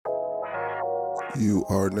You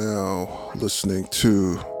are now listening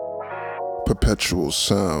to Perpetual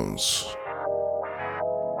Sounds,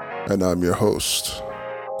 and I'm your host,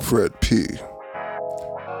 Fred P.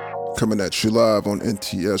 Coming at you live on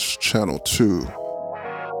NTS Channel 2,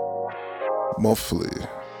 monthly,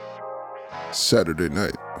 Saturday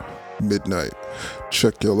night, midnight.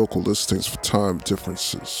 Check your local listings for time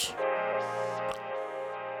differences.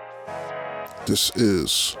 This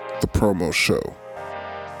is the promo show.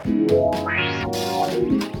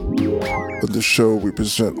 On this show, we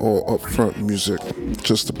present all upfront music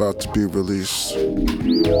just about to be released,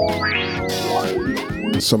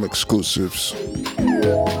 some exclusives,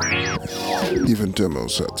 even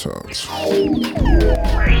demos at times.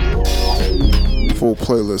 Full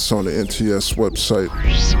playlists on the NTS website.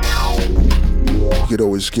 You could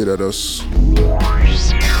always get at us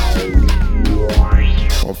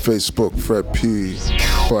on Facebook, Fred P,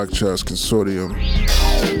 Black Jazz Consortium,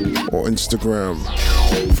 or Instagram,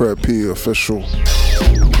 Fred P Official.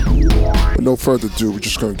 With no further ado, we're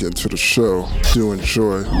just gonna get into the show. Do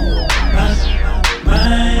enjoy.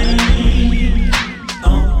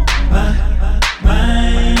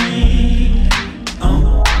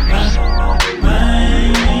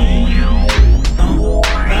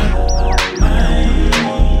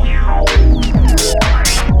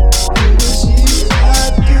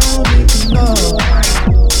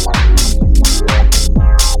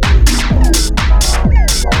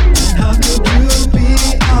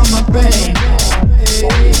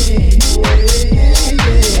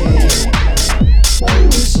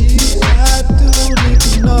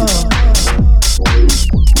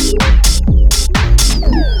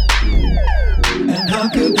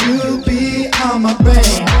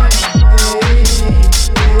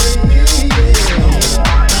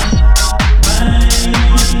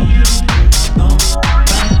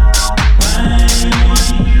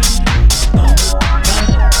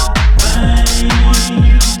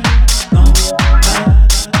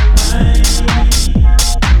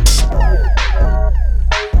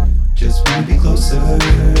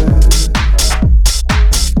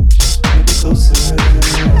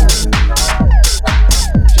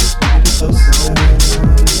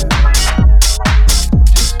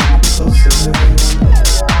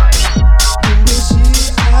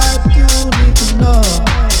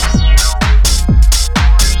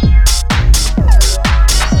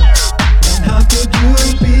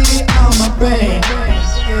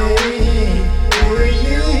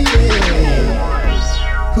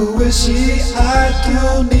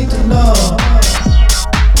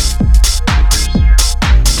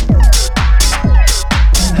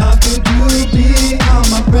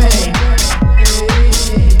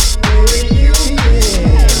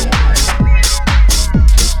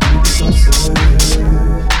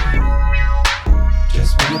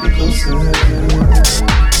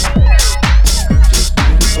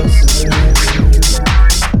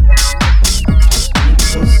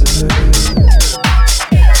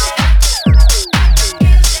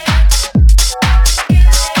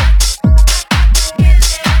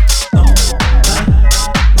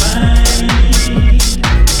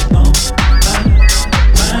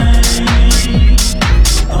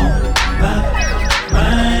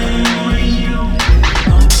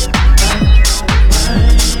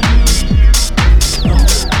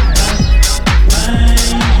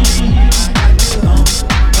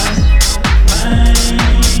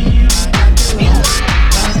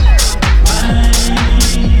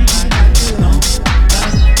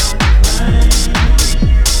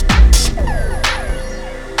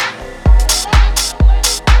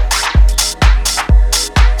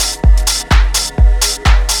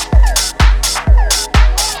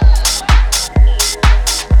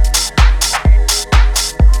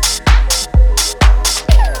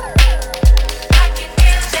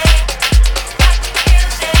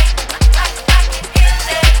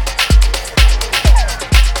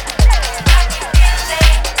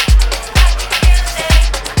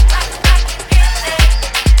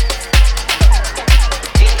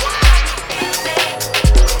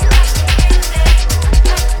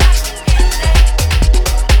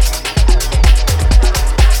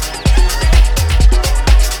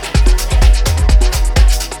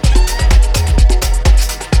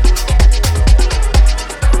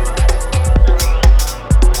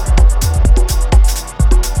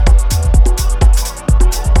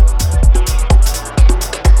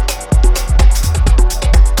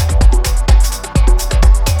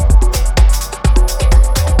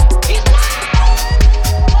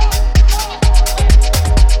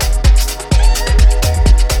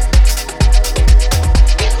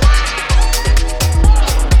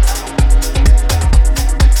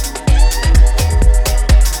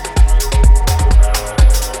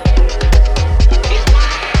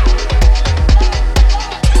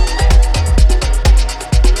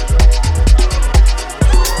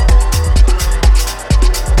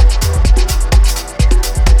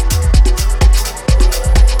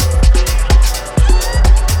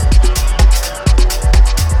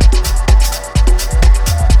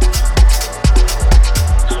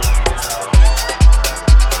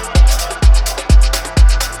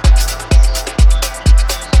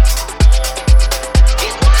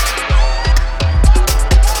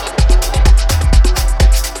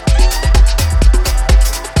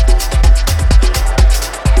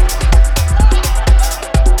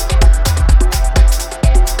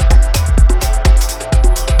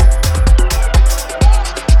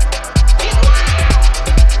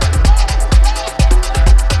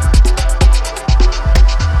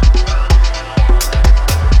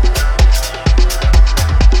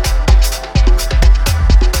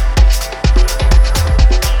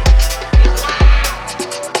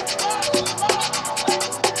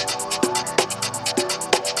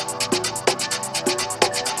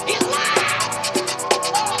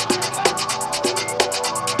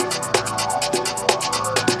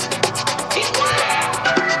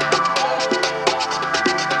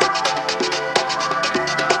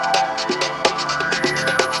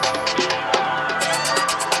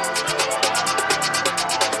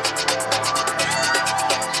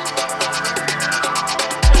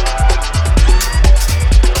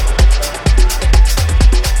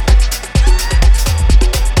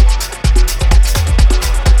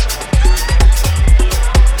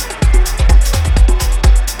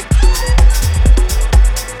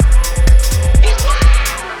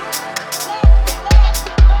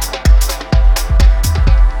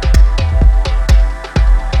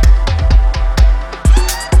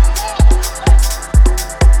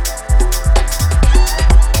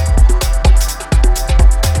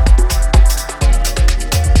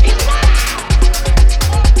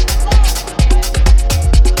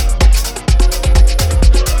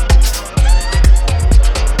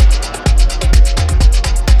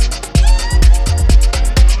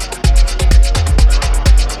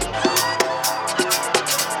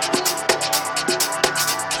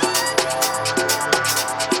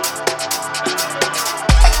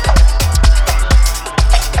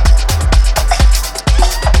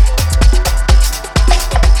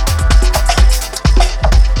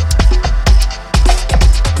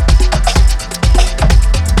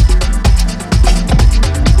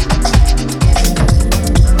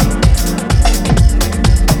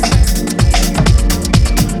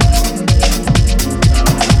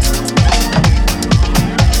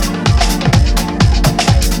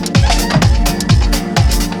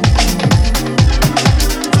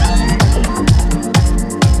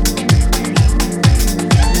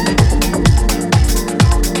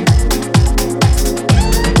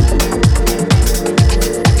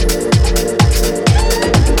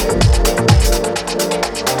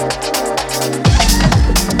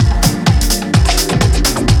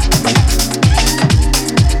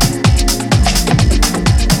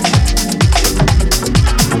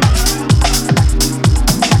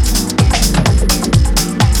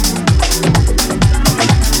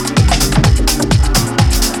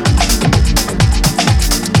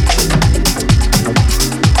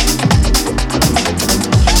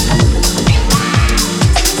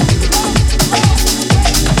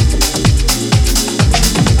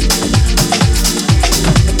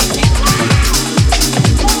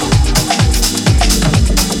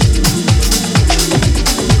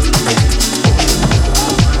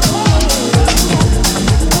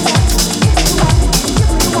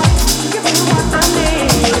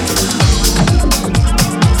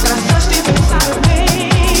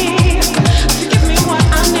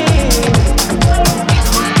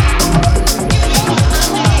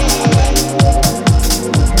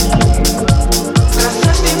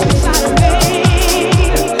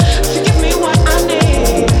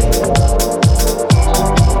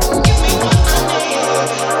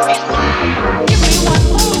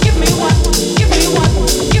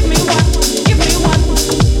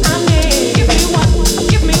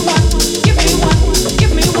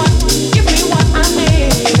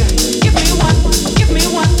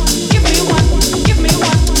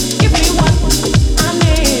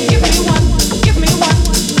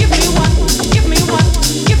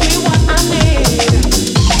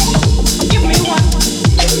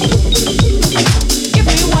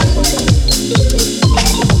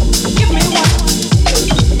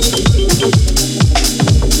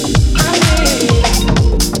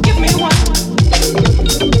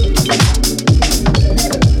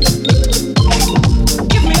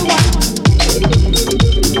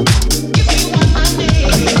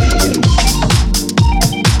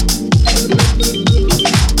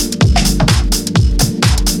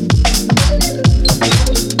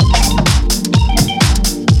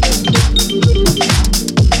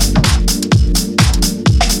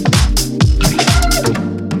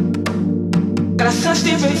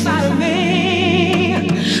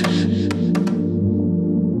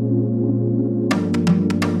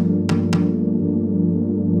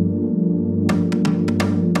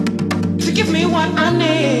 what I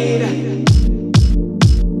need.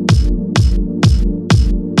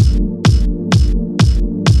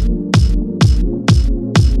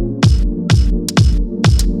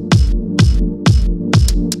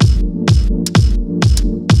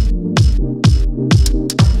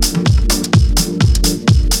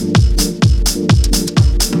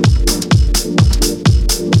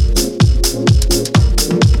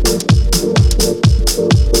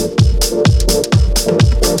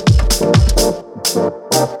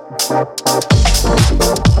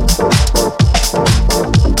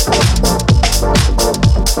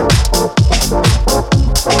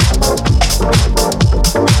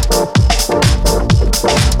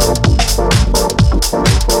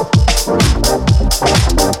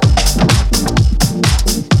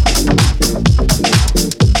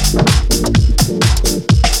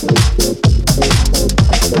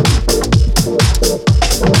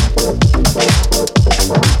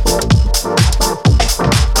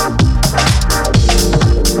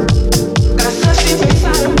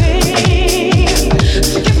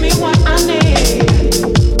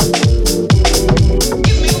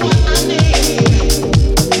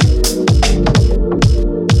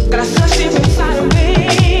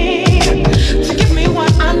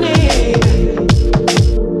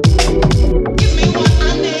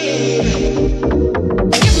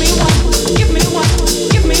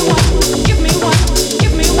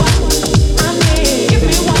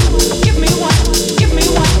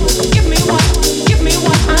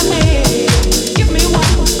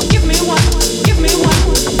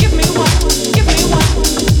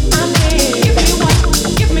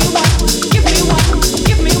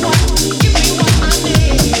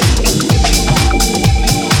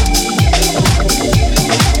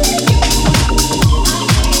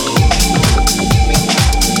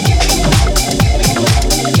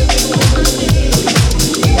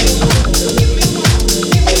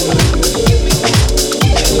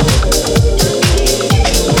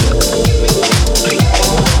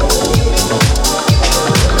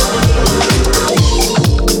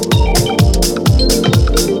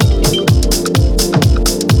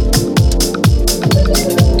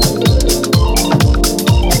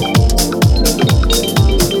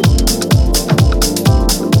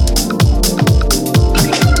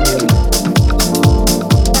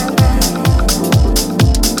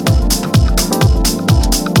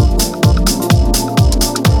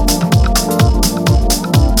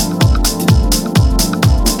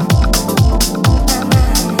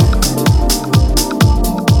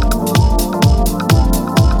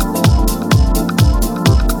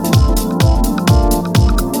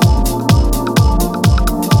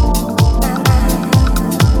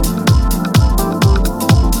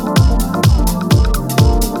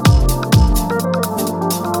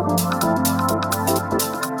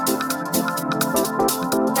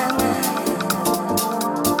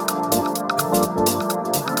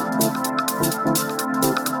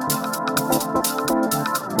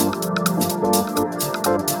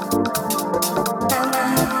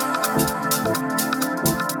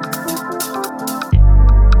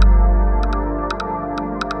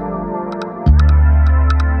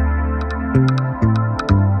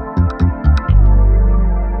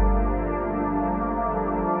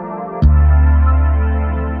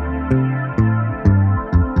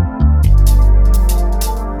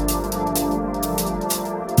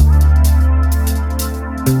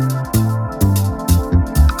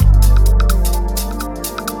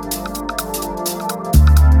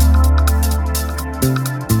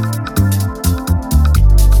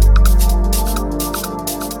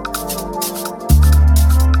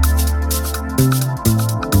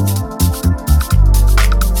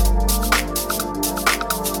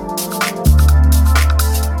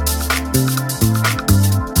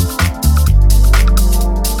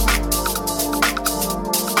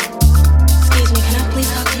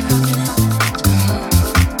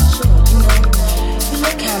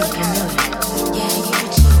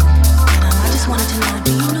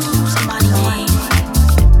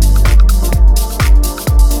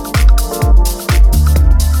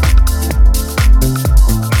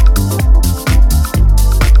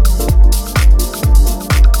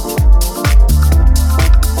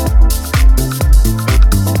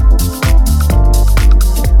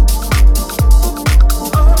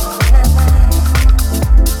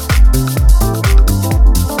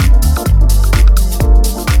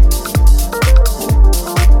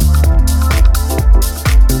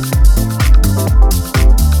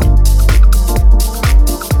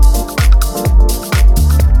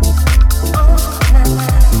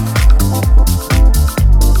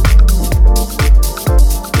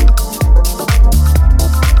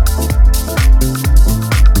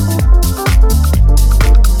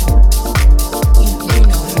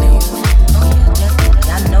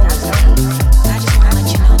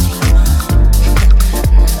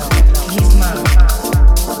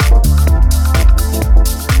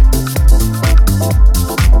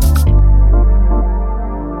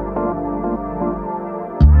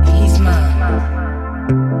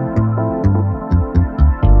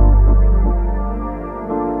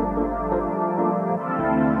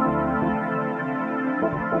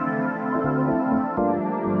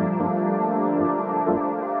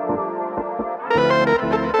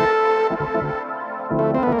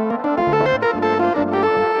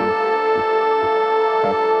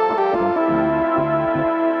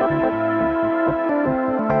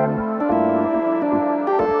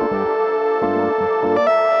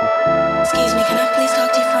 Excuse me, can I please talk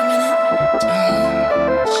to you for a minute?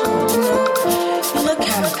 Sure, you look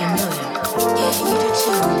kind of familiar. Yeah, you do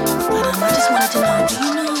too. But I just wanted to know, do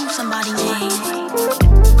you know somebody named...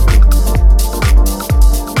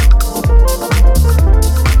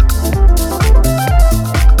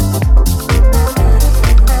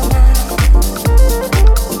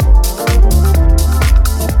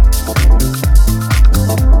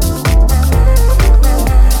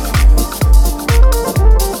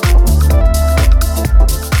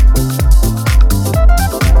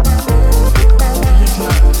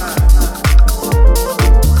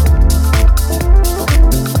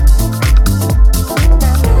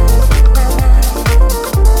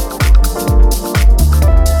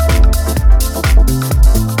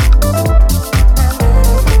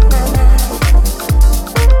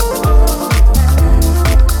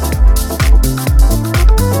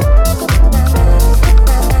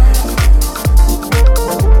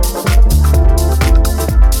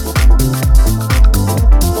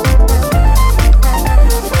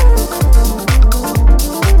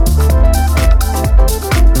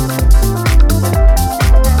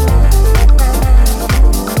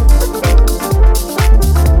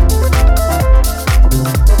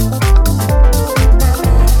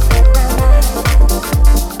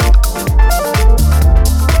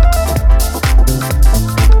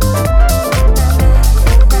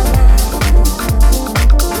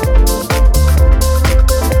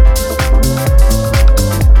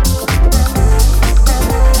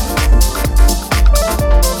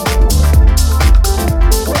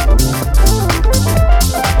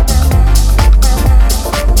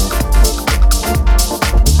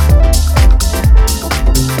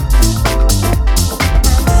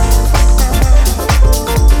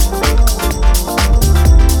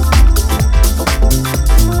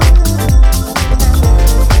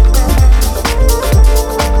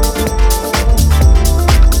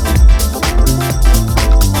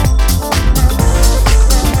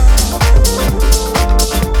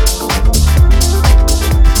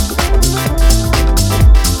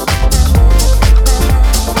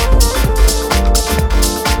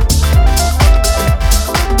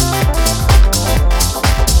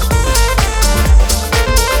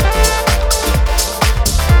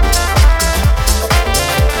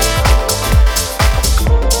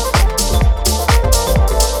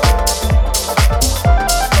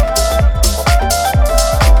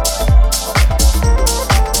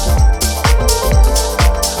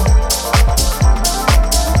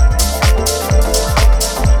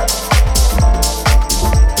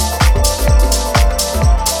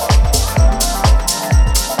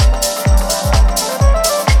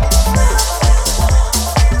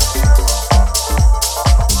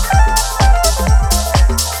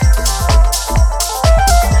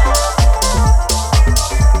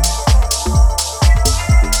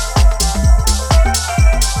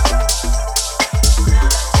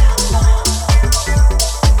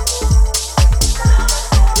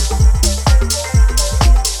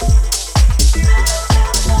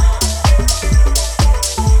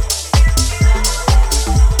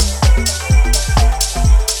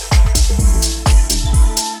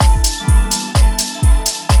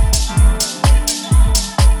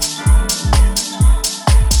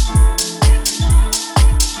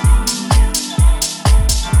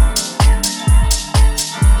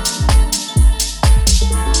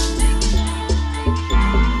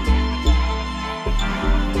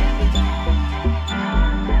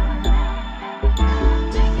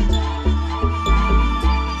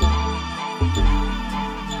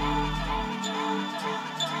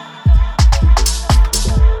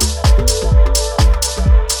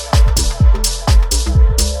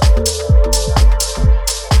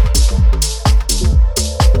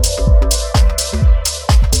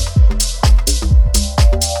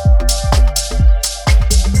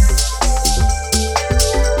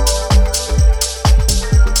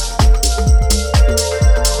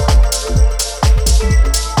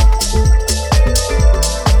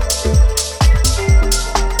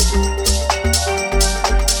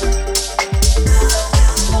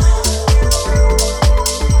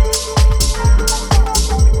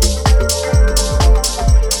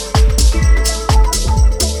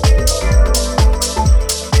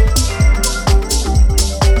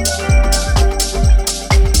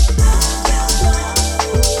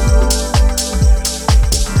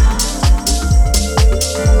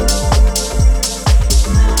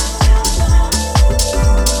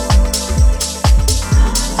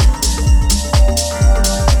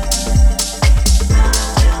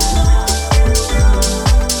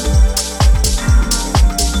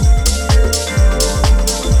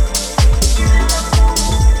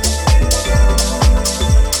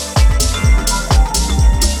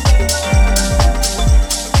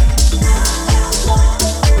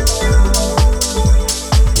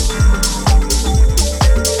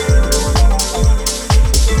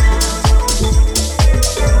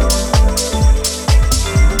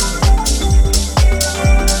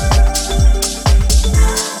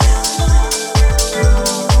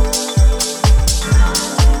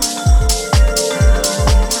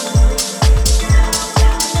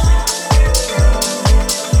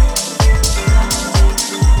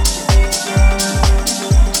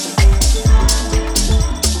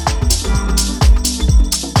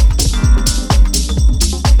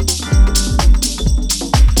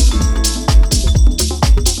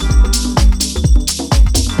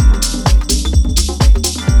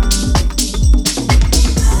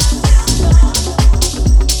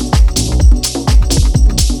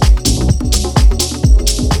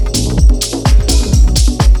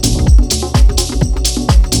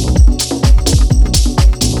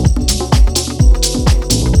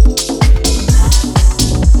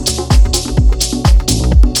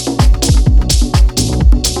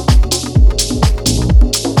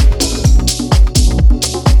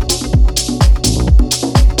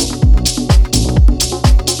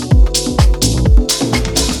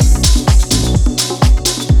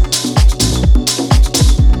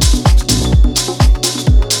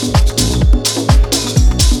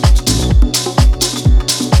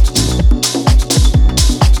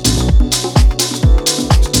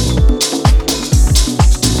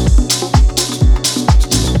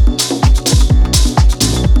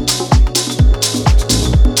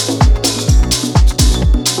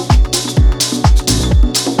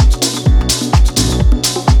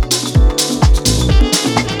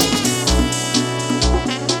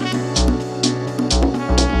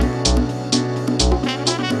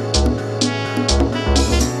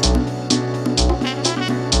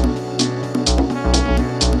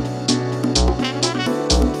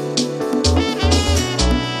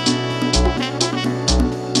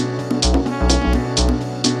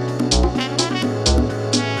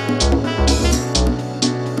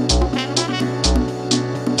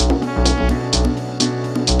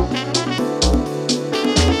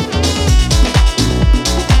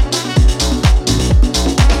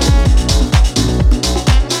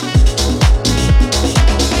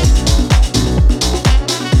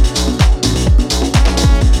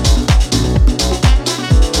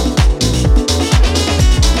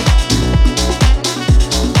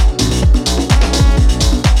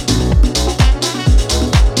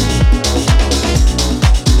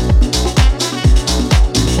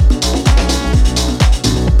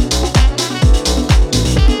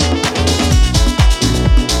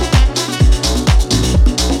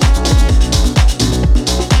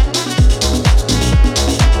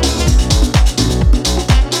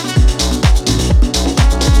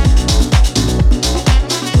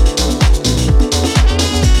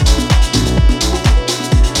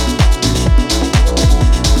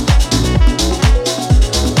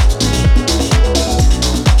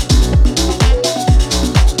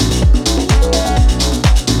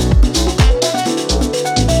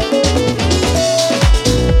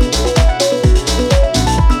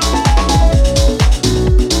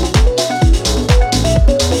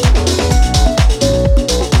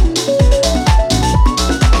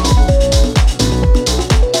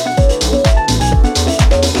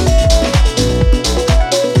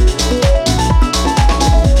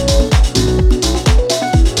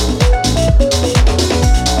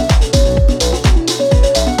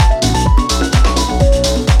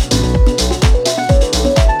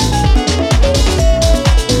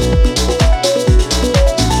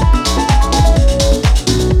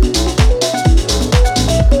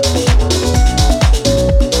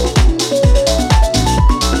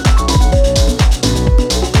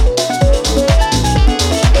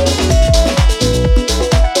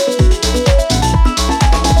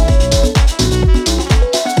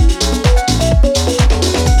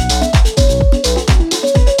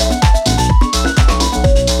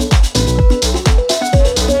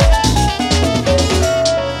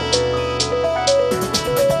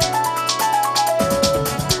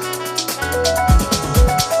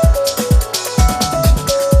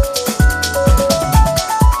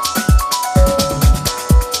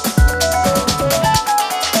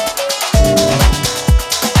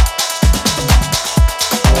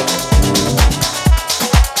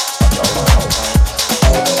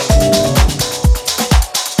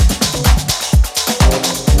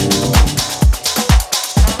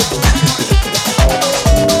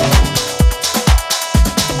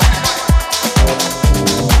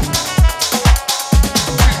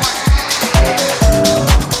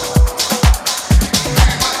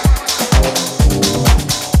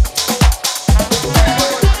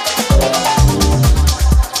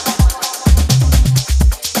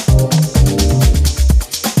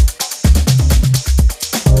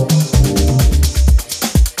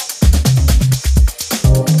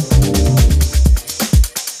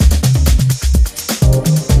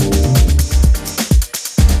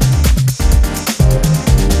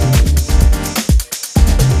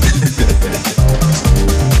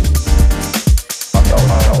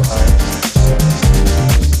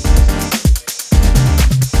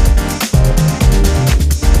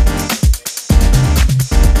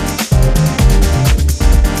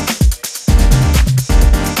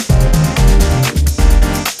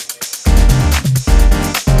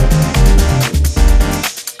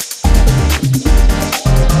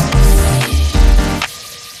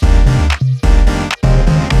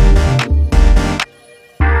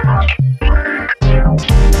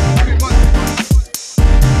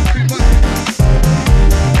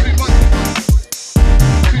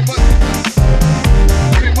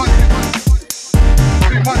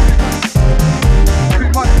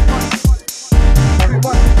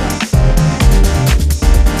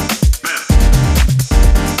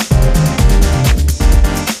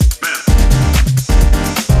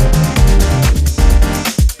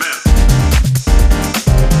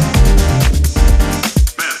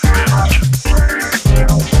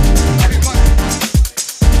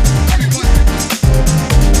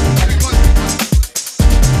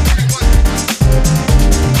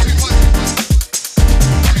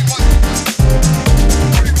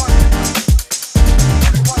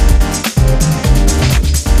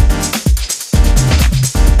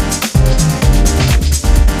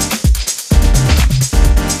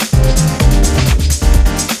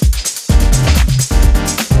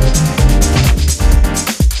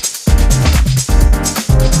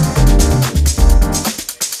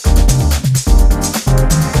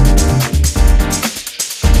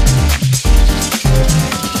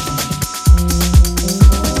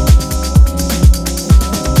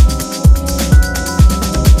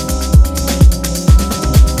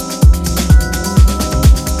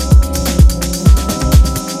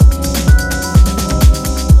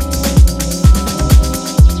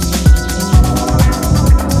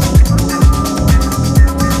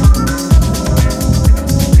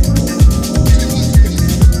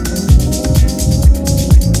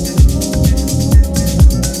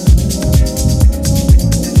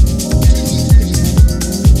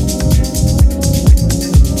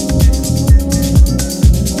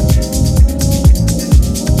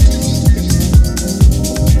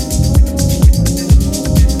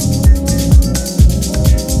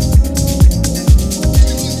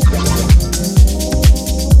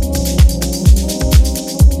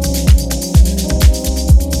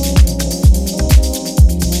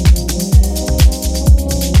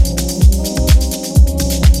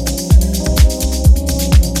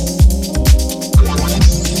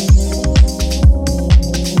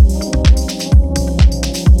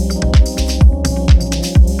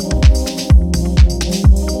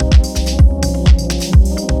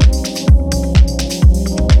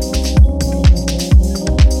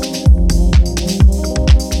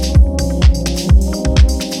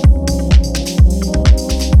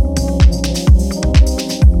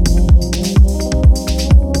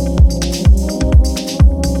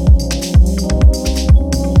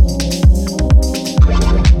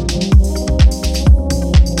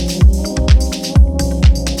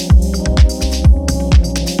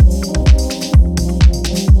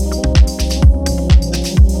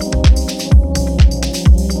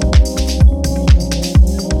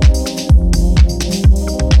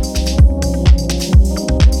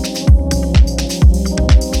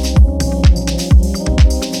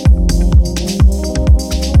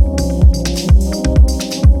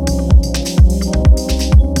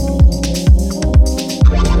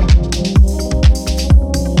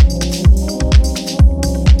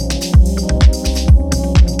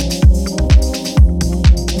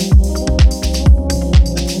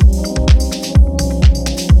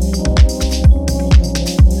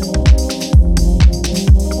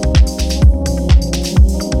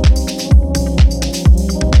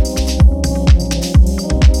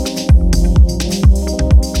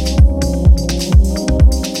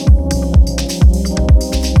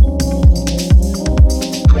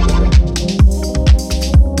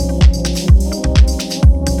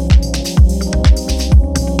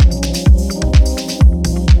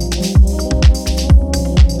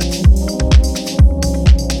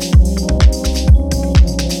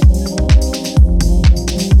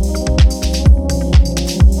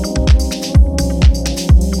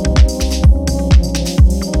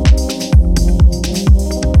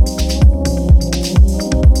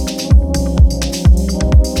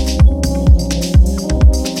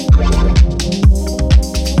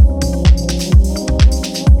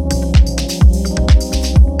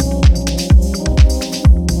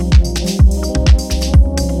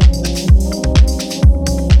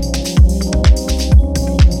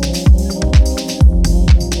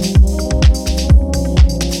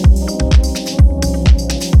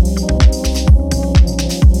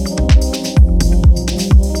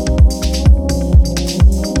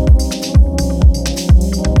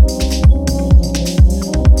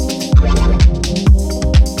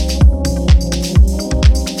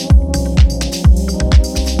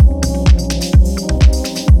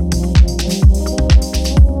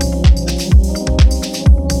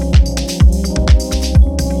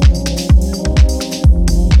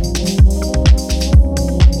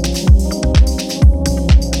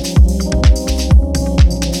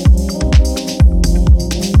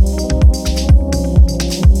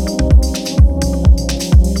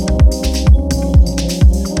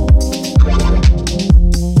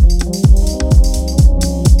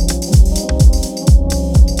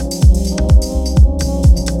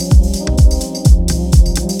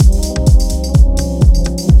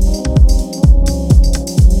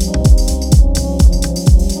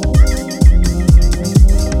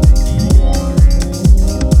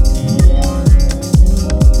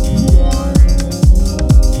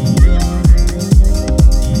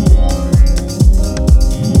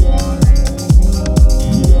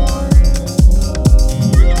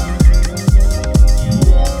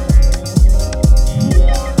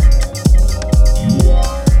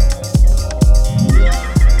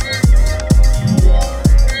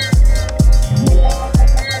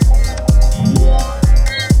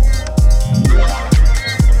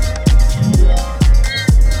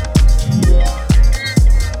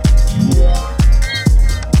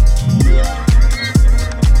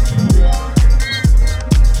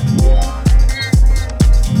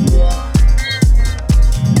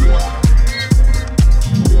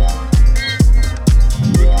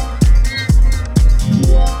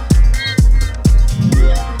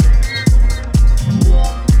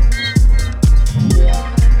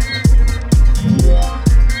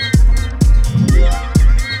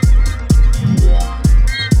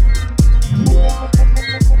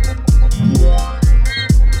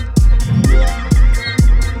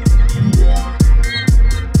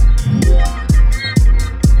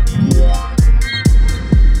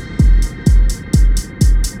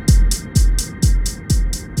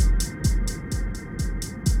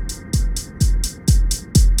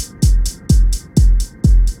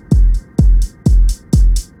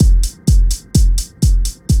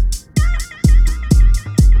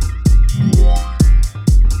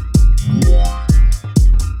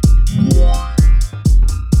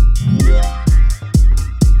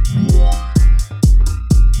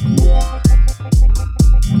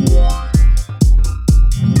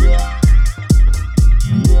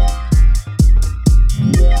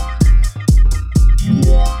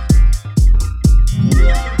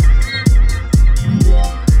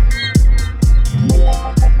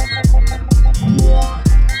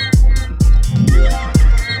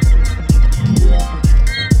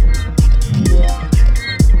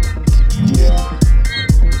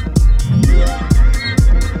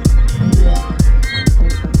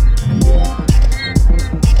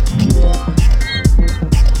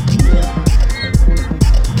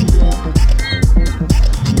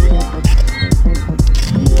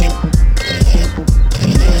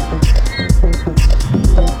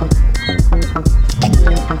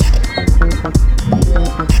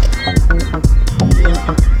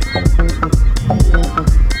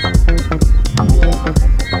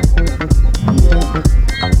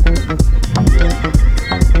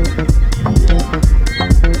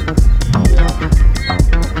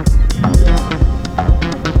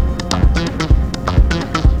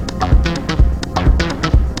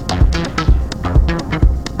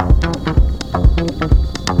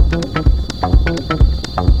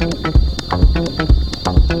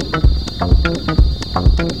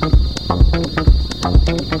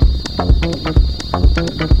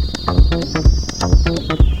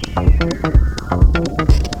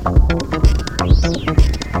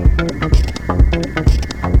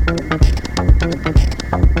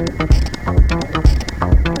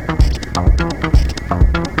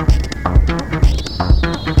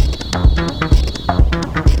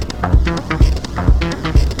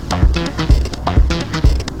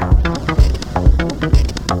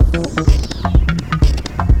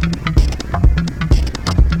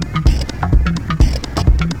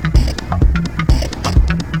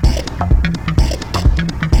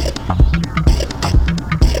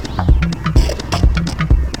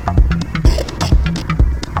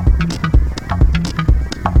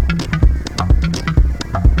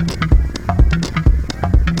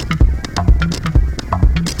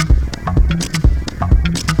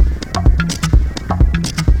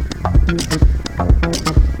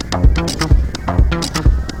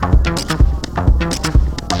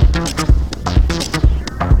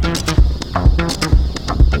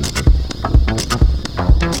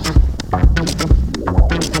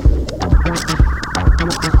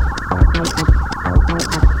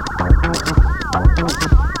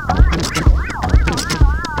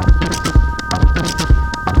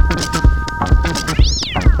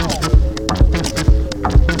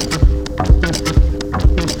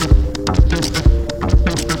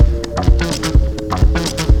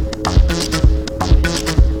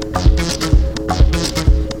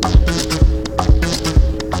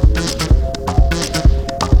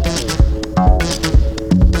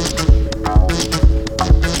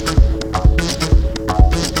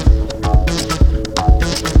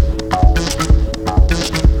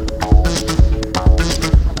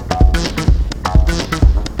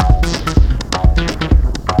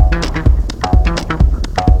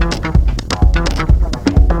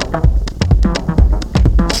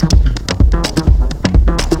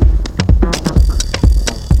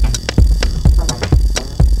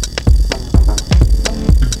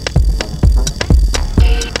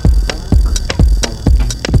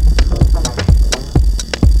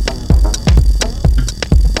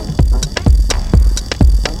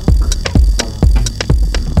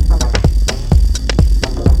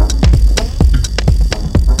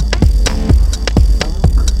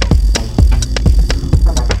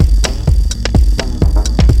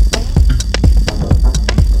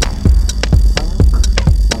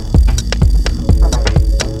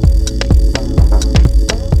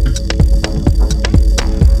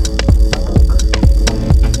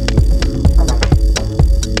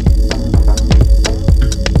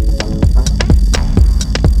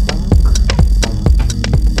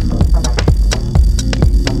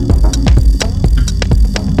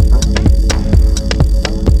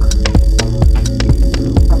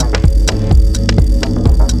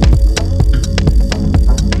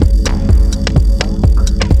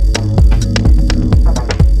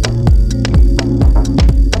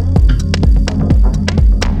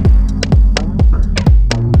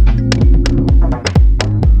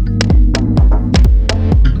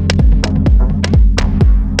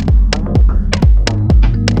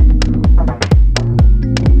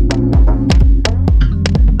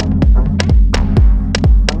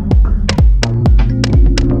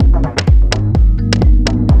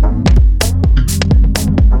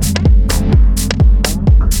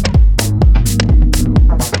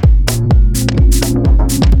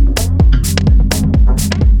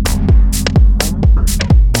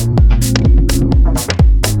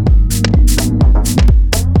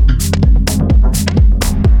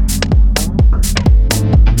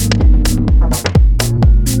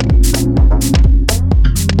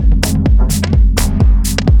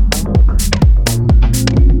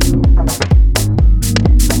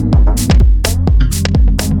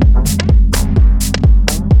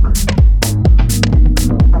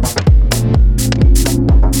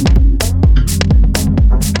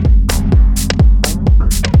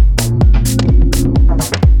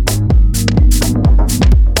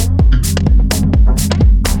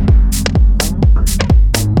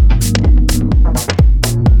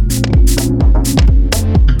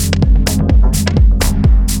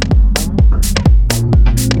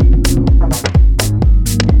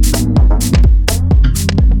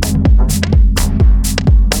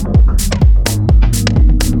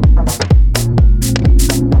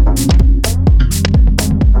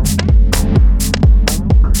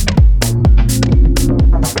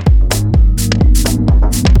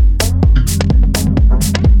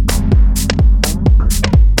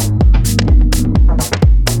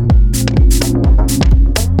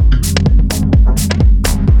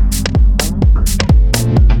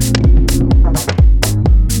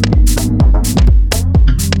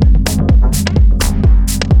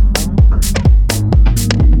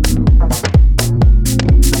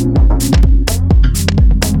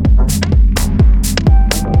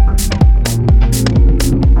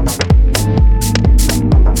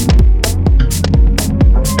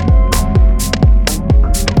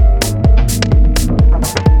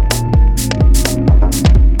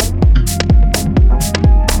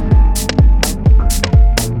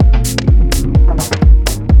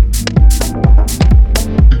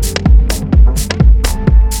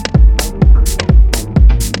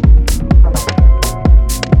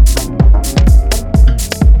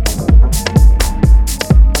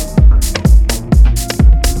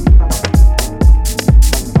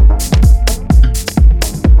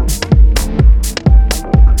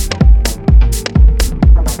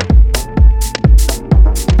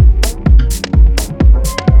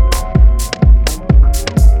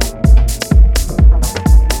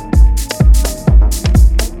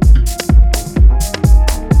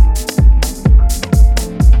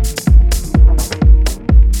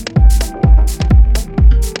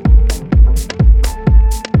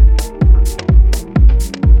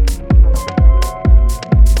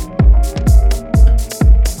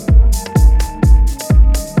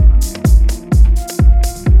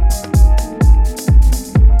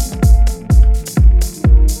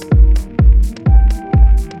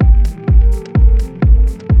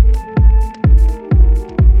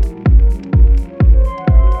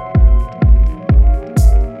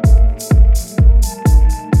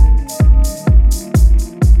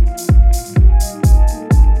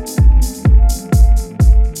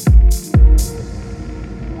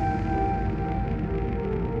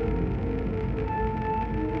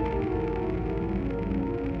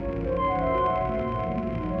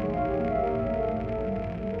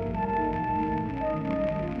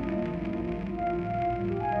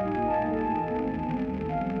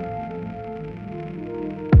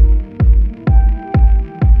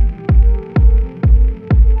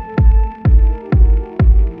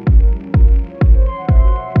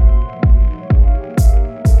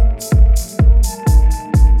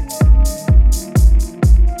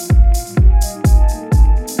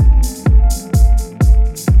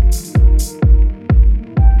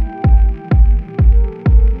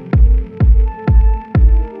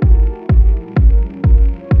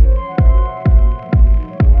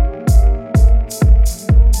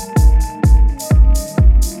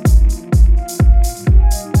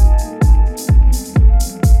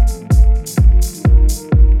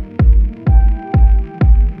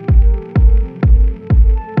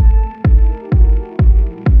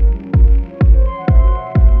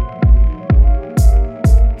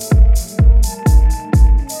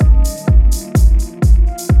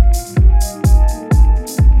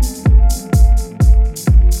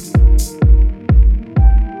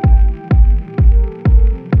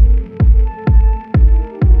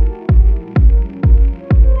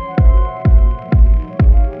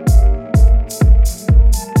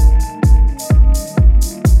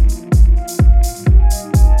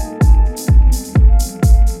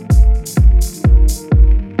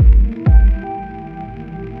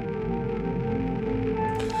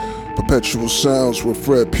 Perpetual Sounds with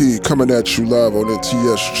Fred P. coming at you live on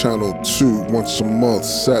NTS Channel 2 once a month,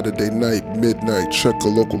 Saturday night, midnight. Check the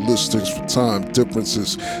local listings for time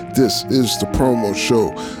differences. This is the promo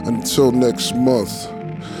show. Until next month,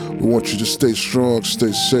 we want you to stay strong,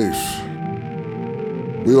 stay safe.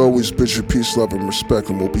 We always bid you peace, love, and respect,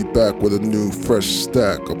 and we'll be back with a new, fresh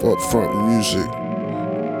stack of upfront music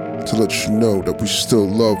to let you know that we still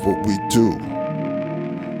love what we do.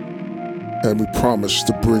 And we promise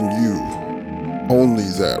to bring you only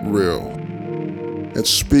that real. And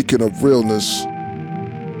speaking of realness,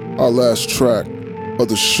 our last track of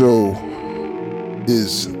the show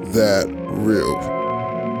is That Real.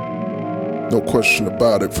 No question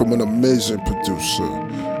about it, from an amazing producer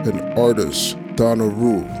and artist, Donna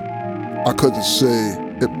Rue. I couldn't say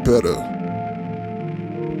it better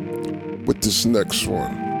with this next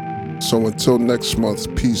one. So until next month,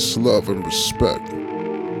 peace, love, and respect.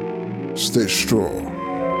 Stay strong.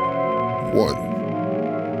 One.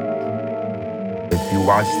 If you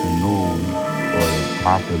watch the news or the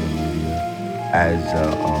popular media as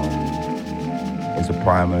a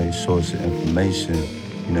primary source of information,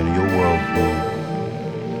 you know, your world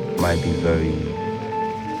might be very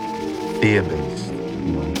fear-based,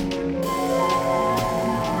 you know.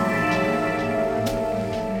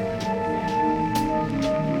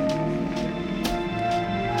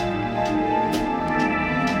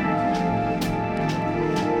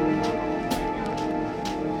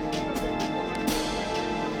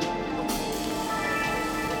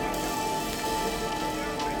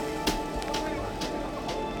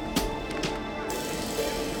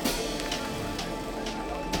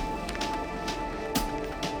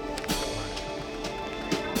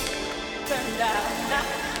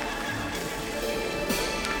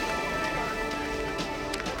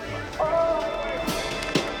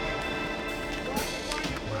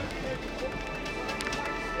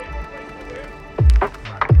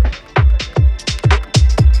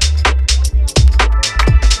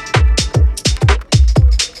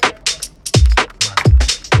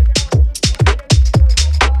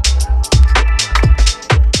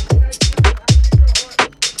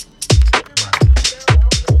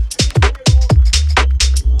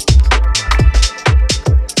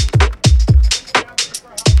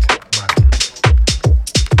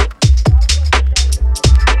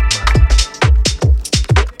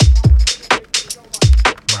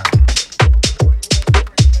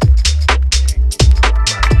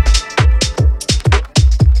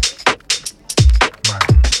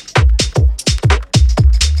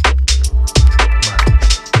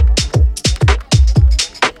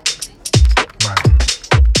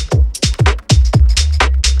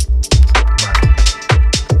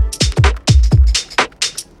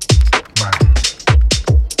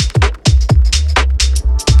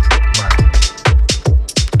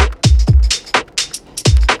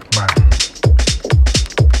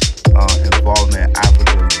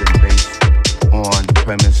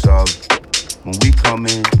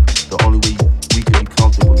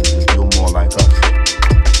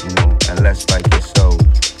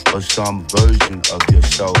 Some version of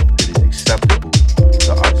yourself that is acceptable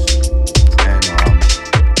to us. And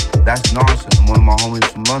that's nonsense. And one of my homies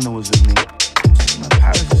from London was with me. He said, "Man,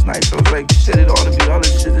 Paris is nice." I was like, shit, it ought to be other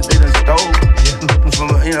shit that they done stole. From,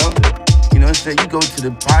 you know, said you go to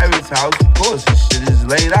the pirate's house, of course, this shit is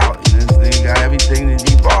laid out. You know, this thing got everything that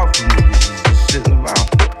he bought from niggas. It's just sitting around.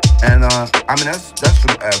 And I mean, that's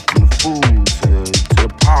from the food to the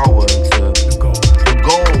power to the gold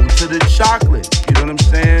to the chocolate. You know what I'm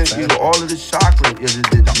saying? You know, all of the chocolate,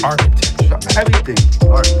 the architecture, everything.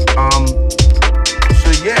 So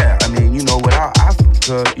yeah, I mean, you know, without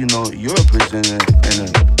Africa, you know, Europe is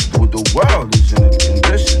the world is in a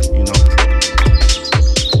condition. You know,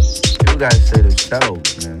 people gotta say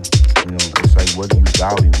themselves, man. You know, it's like, what do you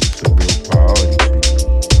value? It's a real priority to you.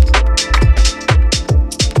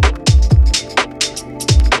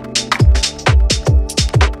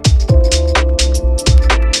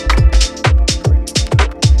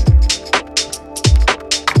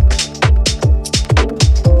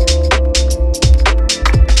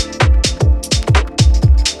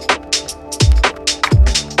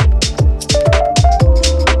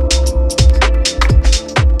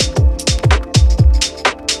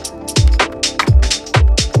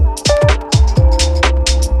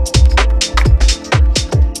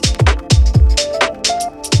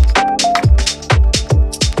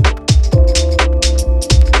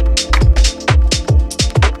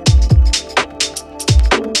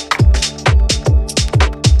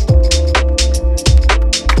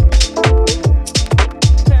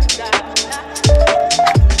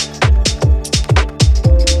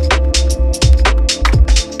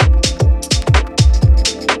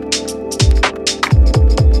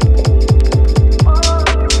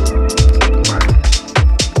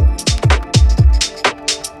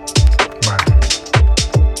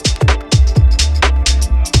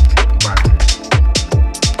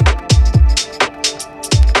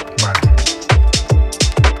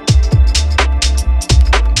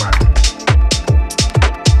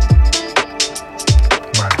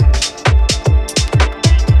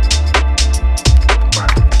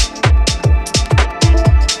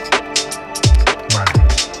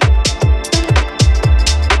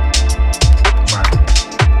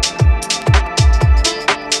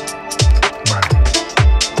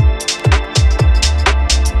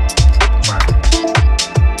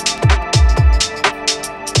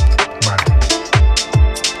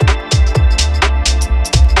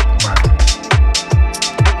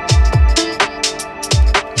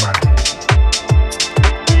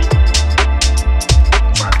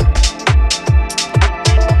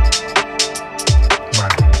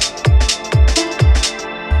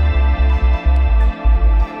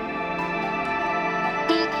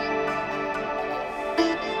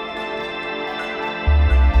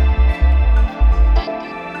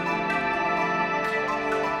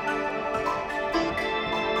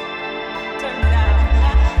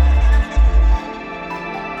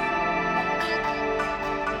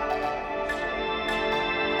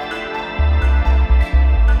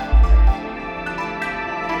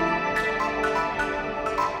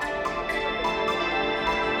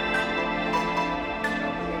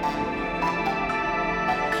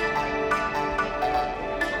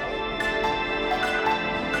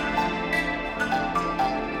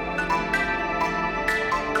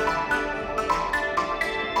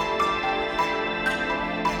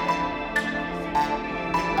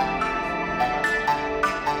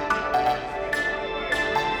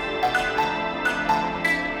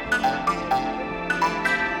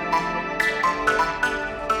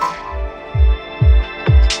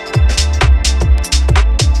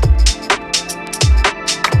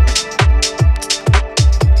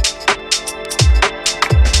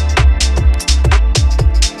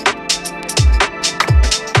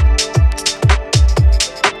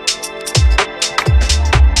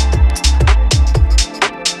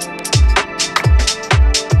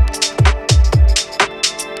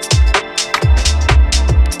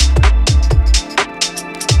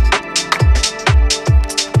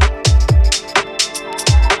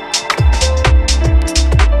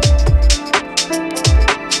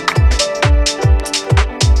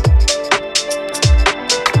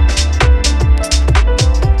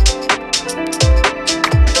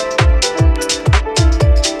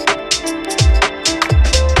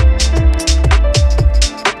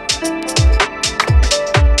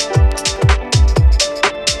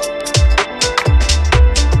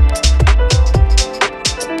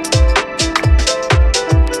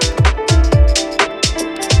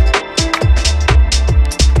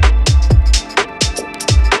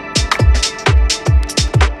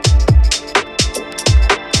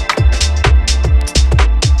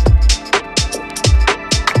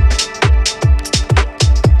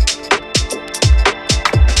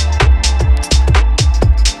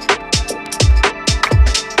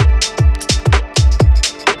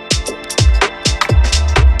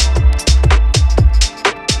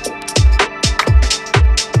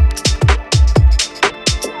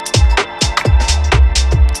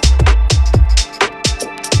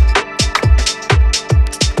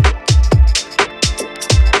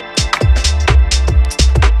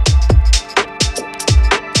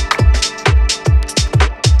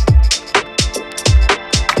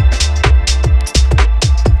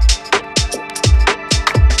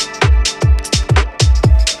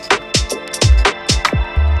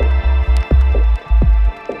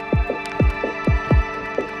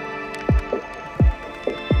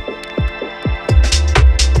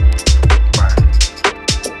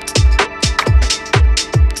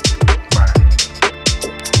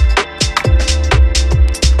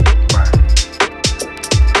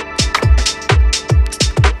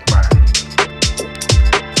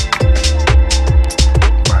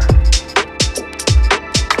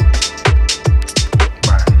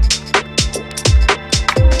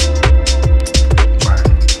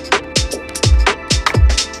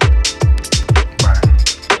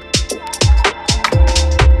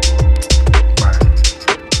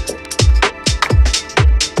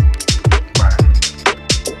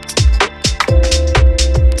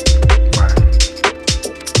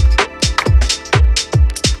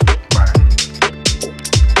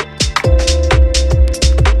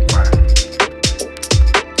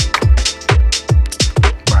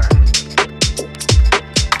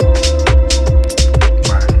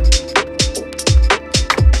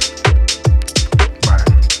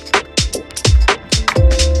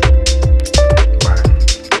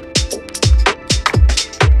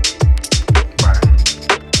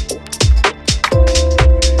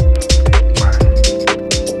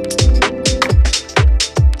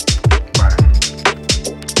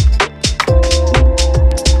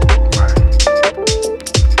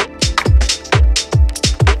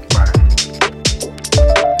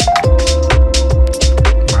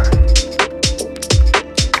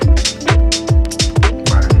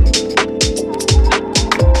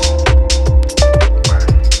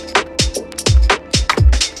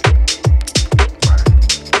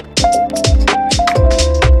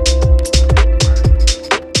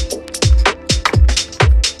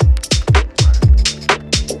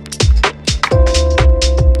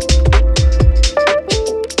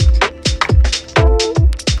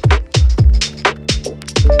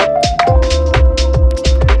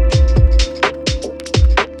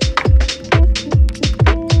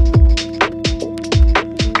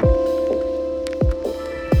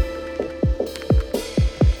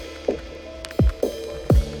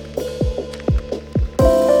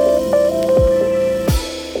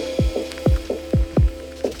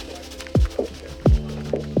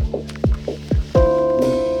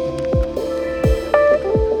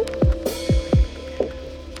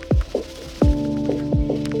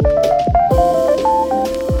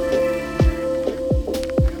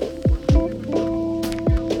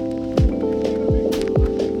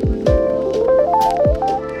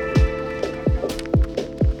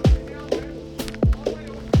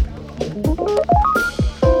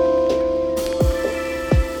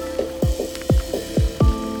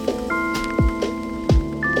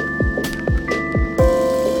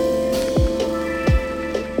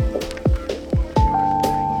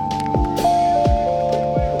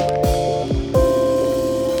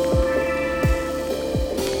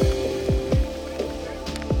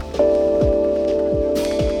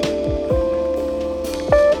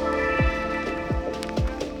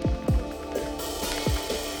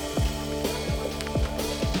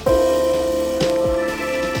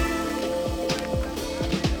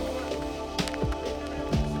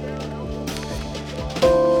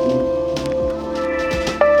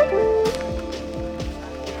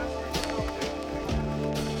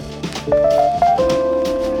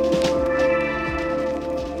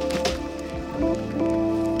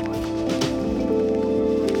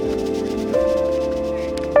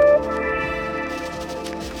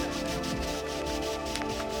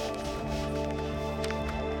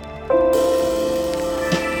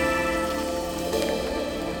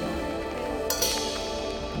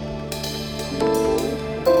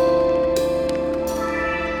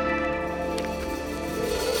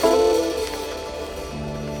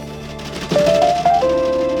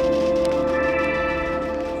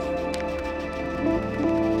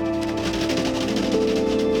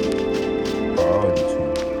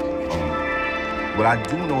 I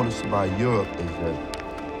do notice about Europe is that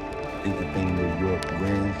I think the thing that Europe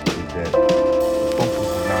wins is that the focus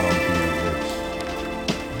is not on being rich.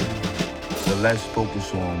 The less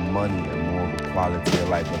focus on money and more of a quality of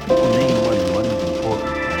life. But people need money. Money's important.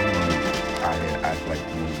 I don't want to out here act like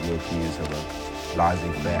Europeans have a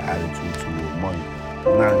laissez-faire attitude toward money.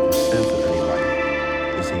 It's not at the center of their life.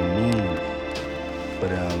 It's a means for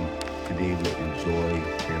them to be able to enjoy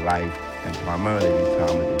their life and primarily the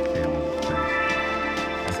time with their family and friends.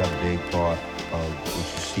 That's a big part of what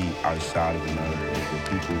you see outside of America is that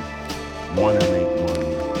people want to make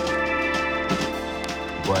money,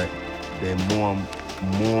 but they're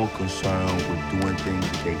more concerned with doing things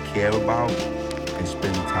that they care about and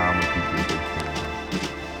spending time with people that they care about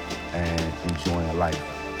and enjoying life.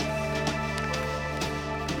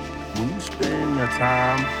 When you spend your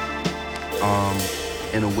time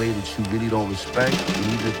in a way that you really don't respect, and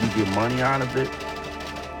even if you get money out of it,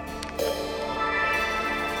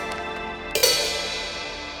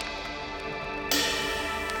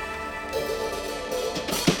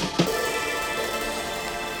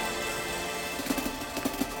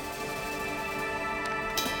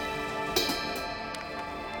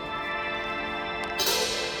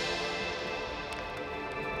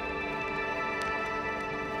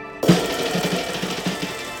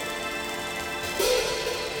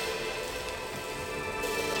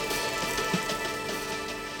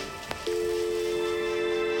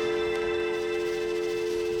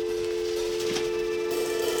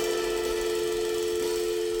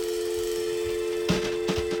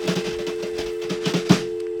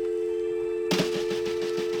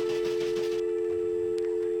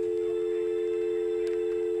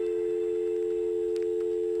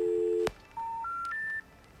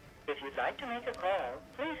 If you'd like to make a call,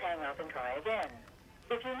 please hang up and try again.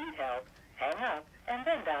 If you need help, hang up and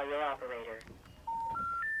then dial your operator.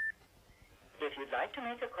 If you'd like to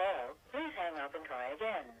make a call, please hang up and try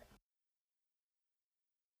again.